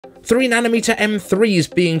3nm M3 is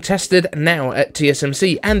being tested now at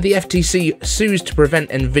TSMC, and the FTC sues to prevent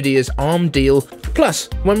Nvidia's ARM deal. Plus,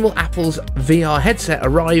 when will Apple's VR headset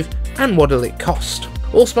arrive, and what'll it cost?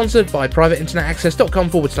 All sponsored by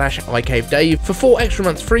privateinternetaccess.com/iCaveDave for 4 extra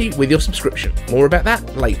months free with your subscription. More about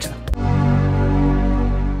that later.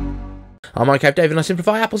 I'm iCaveDave and I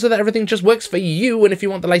simplify Apple so that everything just works for you. And if you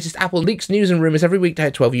want the latest Apple leaks, news and rumours every weekday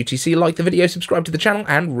at 12 UTC, like the video, subscribe to the channel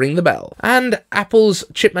and ring the bell. And Apple's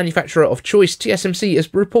chip manufacturer of choice, TSMC, has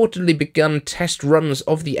reportedly begun test runs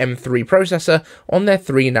of the M3 processor on their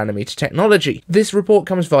 3nm technology. This report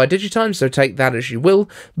comes via Digitimes, so take that as you will,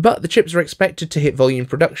 but the chips are expected to hit volume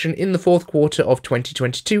production in the 4th quarter of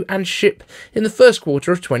 2022 and ship in the 1st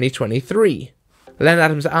quarter of 2023. Len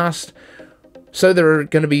Adams asked, "So there are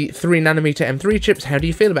going to be 3nm M3 chips, how do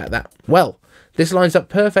you feel about that?" Well, this lines up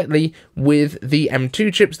perfectly with the M2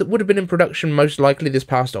 chips that would have been in production most likely this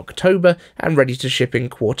past October and ready to ship in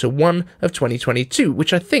Q1 of 2022,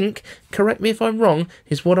 which I think, correct me if I'm wrong,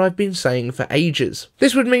 is what I've been saying for ages.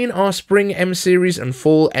 This would mean our spring M series and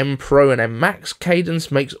fall M Pro and M Max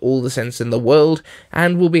cadence makes all the sense in the world,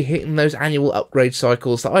 and we'll be hitting those annual upgrade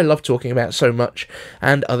cycles that I love talking about so much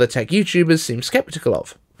and other tech YouTubers seem skeptical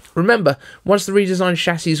of. Remember, once the redesigned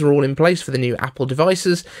chassis are all in place for the new Apple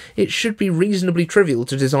devices, it should be reasonably trivial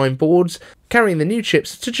to design boards carrying the new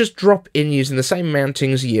chips to just drop in using the same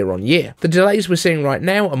mountings year on year. The delays we're seeing right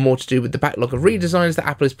now are more to do with the backlog of redesigns that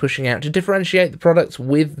Apple is pushing out to differentiate the products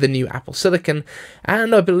with the new Apple Silicon,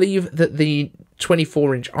 and I believe that the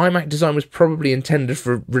 24-inch iMac design was probably intended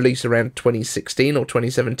for release around 2016 or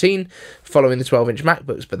 2017, following the 12-inch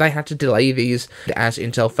MacBooks, but they had to delay these as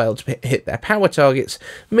Intel failed to hit their power targets,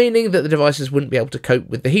 meaning that the devices wouldn't be able to cope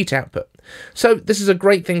with the heat output. So this is a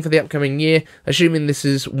great thing for the upcoming year, assuming this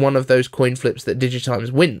is one of those coin flips that Digitimes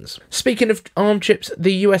wins. Speaking of ARM chips,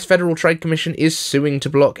 the US Federal Trade Commission is suing to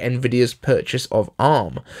block Nvidia's purchase of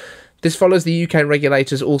ARM. This follows the UK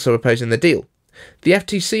regulators also opposing the deal. The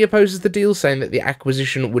FTC opposes the deal, saying that the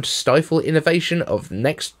acquisition would stifle innovation of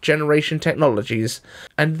next-generation technologies,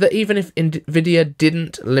 and that even if Nvidia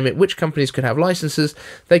didn't limit which companies could have licenses,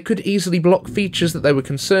 they could easily block features that they were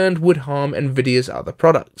concerned would harm Nvidia's other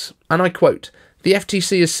products. And I quote, "The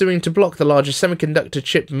FTC is suing to block the largest semiconductor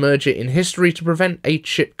chip merger in history to prevent a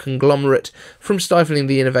chip conglomerate from stifling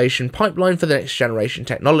the innovation pipeline for the next-generation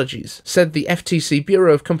technologies," said the FTC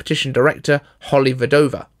Bureau of Competition Director Holly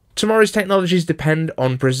Vadova. Tomorrow's technologies depend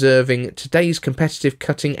on preserving today's competitive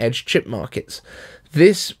cutting-edge chip markets.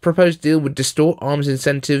 This proposed deal would distort ARM's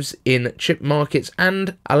incentives in chip markets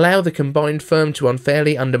and allow the combined firm to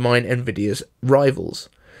unfairly undermine Nvidia's rivals.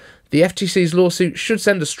 The FTC's lawsuit should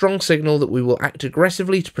send a strong signal that we will act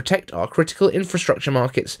aggressively to protect our critical infrastructure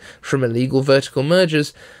markets from illegal vertical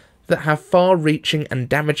mergers that have far-reaching and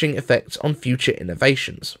damaging effects on future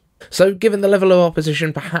innovations. So, given the level of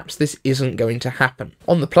opposition, perhaps this isn't going to happen.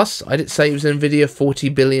 On the plus side, it saves Nvidia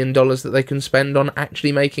 $40 billion that they can spend on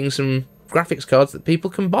actually making some graphics cards that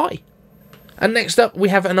people can buy. And next up, we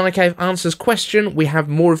have an iCave Answers question. We have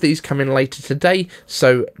more of these coming later today,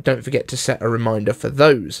 so don't forget to set a reminder for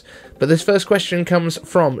those. But this first question comes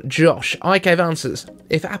from Josh. iCave Answers: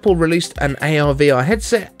 if Apple released an AR/VR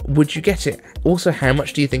headset, would you get it? Also, how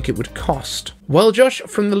much do you think it would cost? Well, Josh,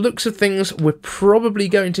 from the looks of things, we're probably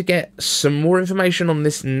going to get some more information on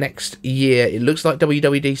this next year. It looks like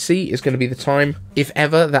WWDC is going to be the time, if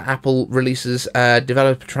ever, that Apple releases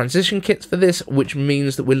developer transition kits for this, which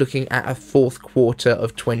means that we're looking at a 4th quarter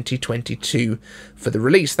of 2022 for the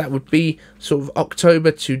release. That would be sort of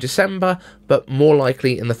October to December, but more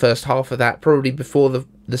likely in the first half of that, probably before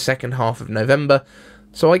the second half of November.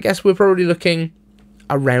 So I guess we're probably looking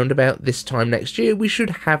around about this time next year. We should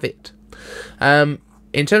have it.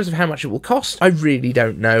 In terms of how much it will cost, I really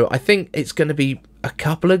don't know. I think it's going to be a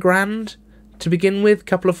couple of grand to begin with,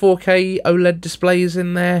 couple of 4K OLED displays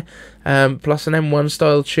in there, plus an M1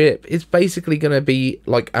 style chip. It's basically going to be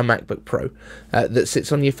like a MacBook Pro that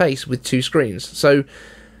sits on your face with 2 screens. So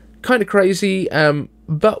kind of crazy,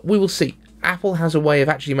 but we will see. Apple has a way of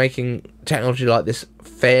actually making technology like this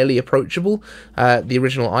fairly approachable. The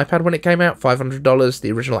original iPad when it came out, $500.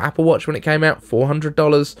 The original Apple Watch when it came out,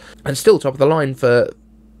 $400. And still top of the line for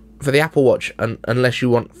the Apple Watch, unless you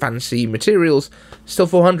want fancy materials, still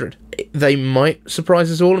 $400. They might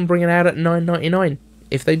surprise us all and bring it out at $999.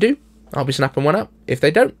 If they do, I'll be snapping one up. If they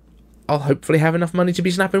don't, I'll hopefully have enough money to be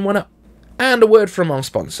snapping one up. And a word from our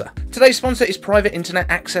sponsor. Today's sponsor is Private Internet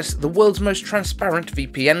Access, the world's most transparent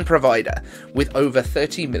VPN provider, with over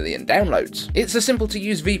 30 million downloads. It's a simple to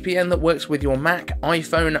use VPN that works with your Mac,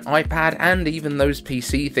 iPhone, iPad, and even those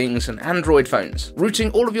PC things and Android phones, routing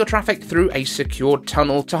all of your traffic through a secured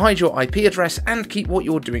tunnel to hide your IP address and keep what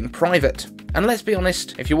you're doing private. And let's be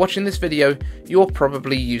honest, if you're watching this video, you're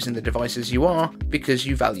probably using the devices you are because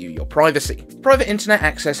you value your privacy. Private Internet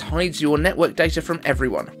Access hides your network data from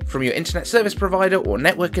everyone, from your internet service provider or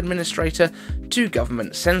network administrator to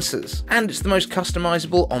government censors. And it's the most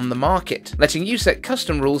customizable on the market, letting you set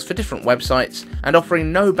custom rules for different websites and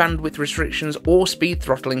offering no bandwidth restrictions or speed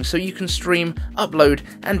throttling so you can stream, upload,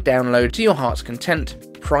 and download to your heart's content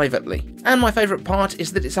privately. And my favourite part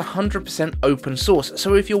is that it's 100% open source,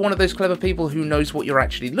 so if you're one of those clever people who knows what you're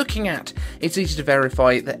actually looking at, it's easy to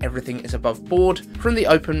verify that everything is above board from the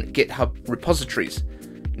open GitHub repositories.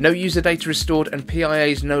 No user data is stored, and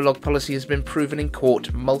PIA's no-log policy has been proven in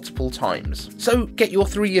court multiple times. So get your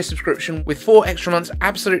 3-year subscription with 4 extra months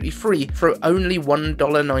absolutely free for only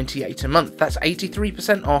 $1.98 a month. That's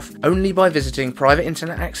 83% off only by visiting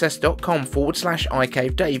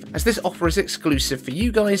privateinternet.access.com/iCaveDave, as this offer is exclusive for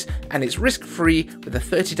you guys and it's risk-free with a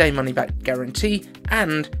 30-day money-back guarantee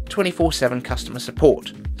and 24/7 customer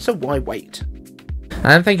support. So why wait?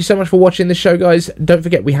 And thank you so much for watching this show, guys. Don't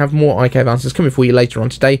forget we have more iCave answers coming for you later on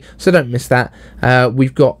today, so don't miss that.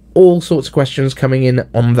 We've got all sorts of questions coming in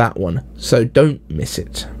on that one, so don't miss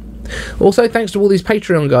it. Also, thanks to all these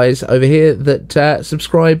Patreon guys over here that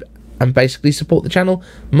subscribe and basically support the channel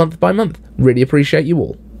month by month. Really appreciate you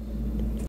all.